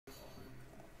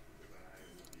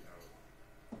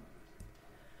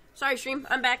Sorry, stream.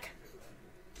 I'm back.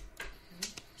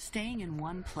 Staying in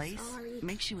one place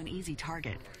makes you an easy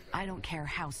target. I don't care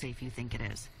how safe you think it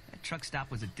is. That truck stop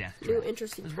was a death New trap.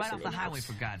 interesting It was right off the person highway, in-house.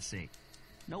 for God's sake.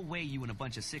 No way you and a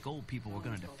bunch of sick old people were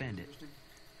gonna defend it.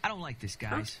 I don't like this,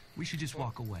 guys. We should just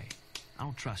walk away. I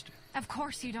don't trust her. Of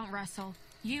course you don't, Russell.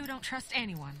 You don't trust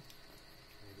anyone.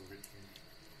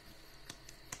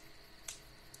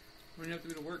 When you have to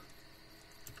go to work.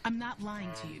 I'm not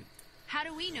lying to you. How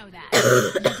do we know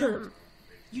that?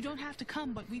 You don't have to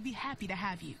come, but we'd be happy to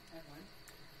have you.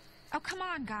 Oh, come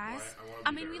on, guys.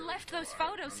 I mean, we left those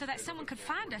photos so that someone could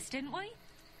find us, didn't we?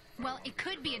 Well, it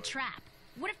could be a trap.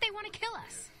 What if they want to kill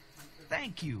us?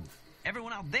 Thank you.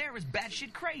 Everyone out there is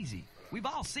batshit crazy. We've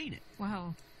all seen it.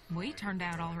 Well, we turned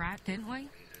out all right, didn't we?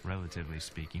 Relatively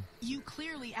speaking. You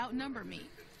clearly outnumber me.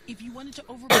 If you wanted to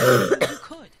overpower me, you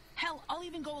could. Hell, I'll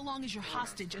even go along as your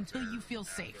hostage until you feel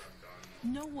safe.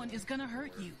 No one is gonna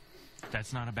hurt you.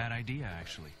 That's not a bad idea,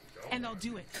 actually. And I'll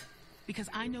do it. Because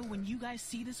I know when you guys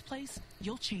see this place,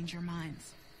 you'll change your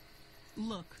minds.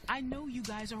 Look, I know you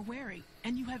guys are wary,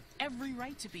 and you have every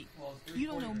right to be. You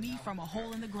don't know me from a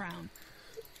hole in the ground.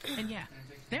 And yeah,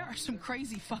 there are some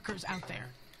crazy fuckers out there.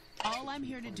 All I'm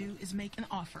here to do is make an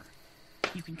offer.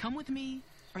 You can come with me,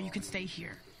 or you can stay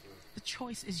here. The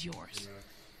choice is yours.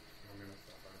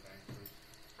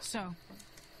 So,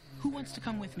 who wants to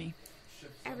come with me?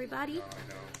 Everybody?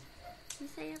 You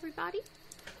say everybody?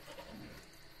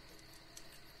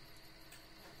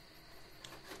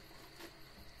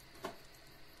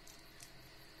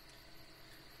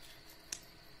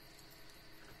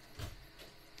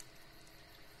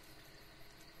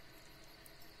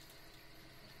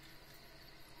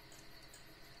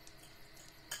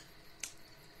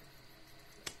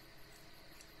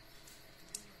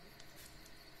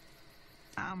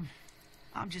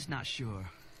 I'm just not sure.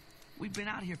 We've been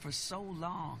out here for so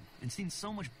long and seen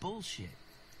so much bullshit.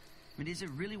 I mean, is it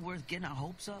really worth getting our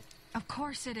hopes up? Of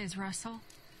course it is, Russell.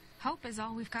 Hope is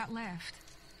all we've got left.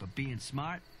 But being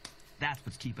smart, that's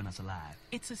what's keeping us alive.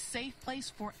 It's a safe place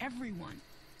for everyone.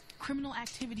 Criminal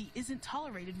activity isn't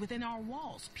tolerated within our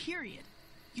walls, period.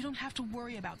 You don't have to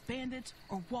worry about bandits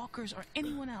or walkers or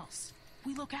anyone else.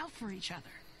 We look out for each other.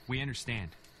 We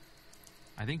understand.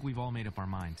 I think we've all made up our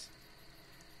minds.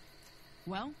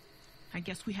 Well, I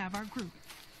guess we have our group.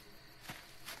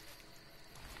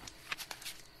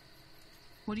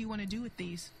 What do you want to do with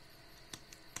these?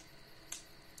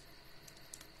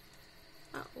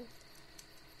 Uh-oh.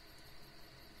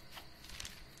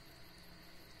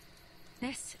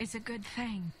 This is a good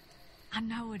thing. I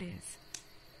know it is.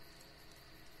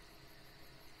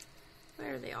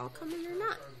 Where are they all coming or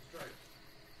not?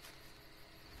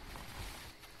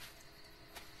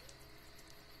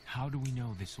 How do we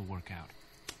know this will work out?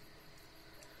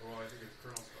 Well, I think it's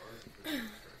Colonel Stars. I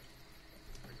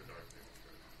think the Dark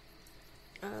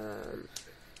Name was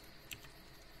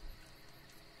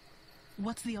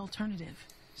What's the alternative?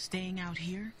 Staying out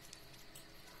here?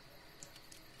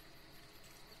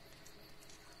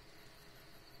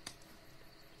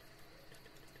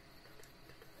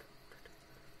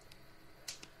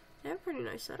 They have a pretty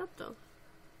nice setup, though.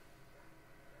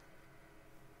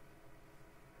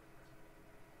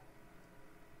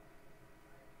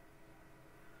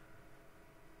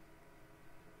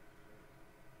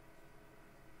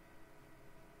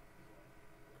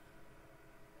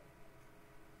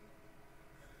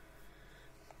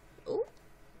 Oh,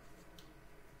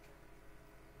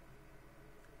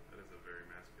 That is a very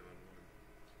masculine woman.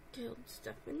 killed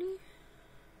Stephanie.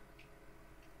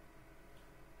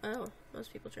 Oh,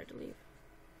 most people tried to leave.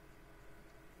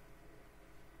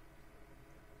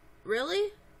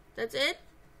 Really? That's it?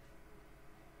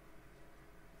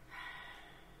 I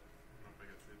don't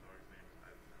think it's the dog's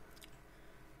name.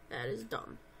 That is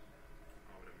dumb.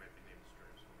 Oh, but it might be named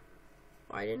Stripes.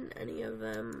 Why didn't any of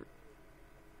them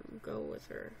go with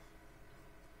her?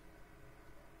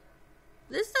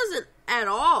 This doesn't at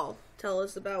all tell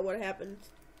us about what happened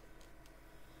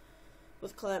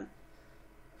with Clem.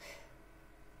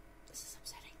 This is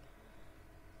upsetting.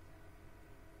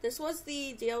 This was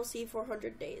the DLC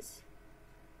 400 days.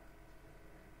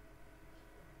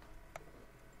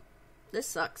 This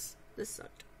sucks. This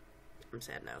sucked. I'm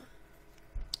sad now.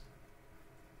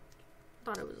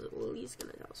 Thought it was at least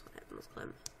gonna tell us what happened with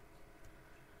Clem.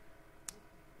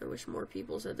 I wish more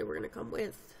people said they were gonna come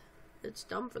with. It's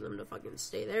dumb for them to fucking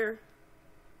stay there.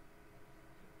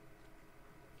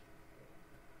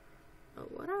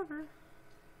 But whatever.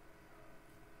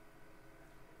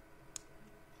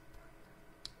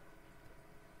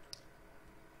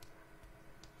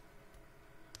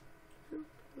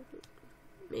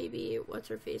 Maybe what's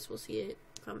her face will see it,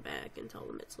 come back, and tell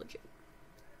them it's legit.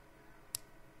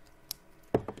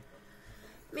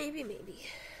 Maybe.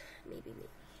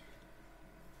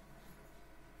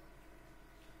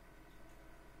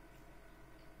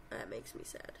 That makes me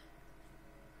sad.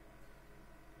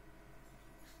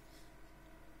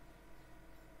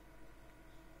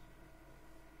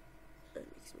 That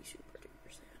makes me super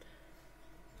duper sad.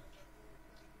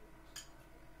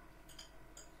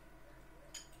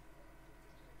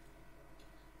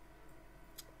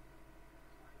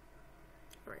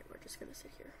 Alright, we're just gonna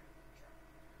sit here.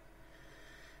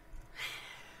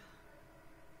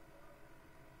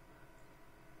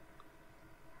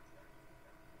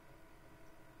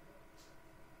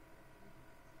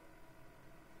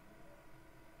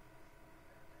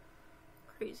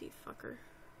 Crazy fucker.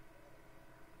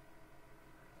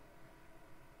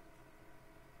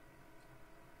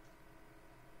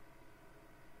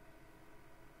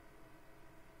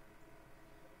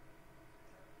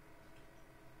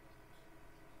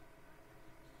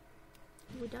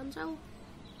 We done so?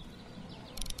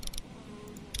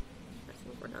 I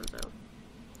think we're done so.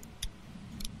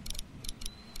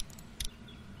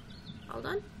 All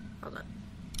done? All done.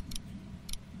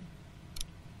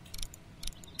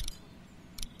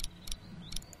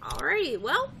 Alrighty,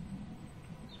 well,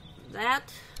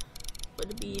 that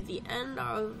would be the end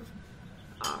of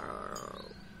our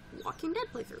Walking Dead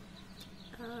playthrough.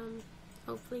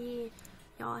 Hopefully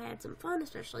y'all had some fun,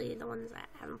 especially the ones that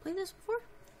haven't played this before.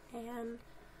 And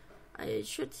I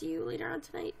should see you later on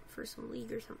tonight for some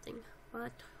League or something,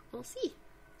 but we'll see.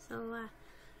 So,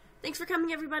 thanks for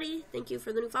coming, everybody. Thank you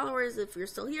for the new followers if you're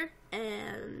still here,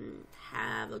 and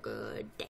have a good day.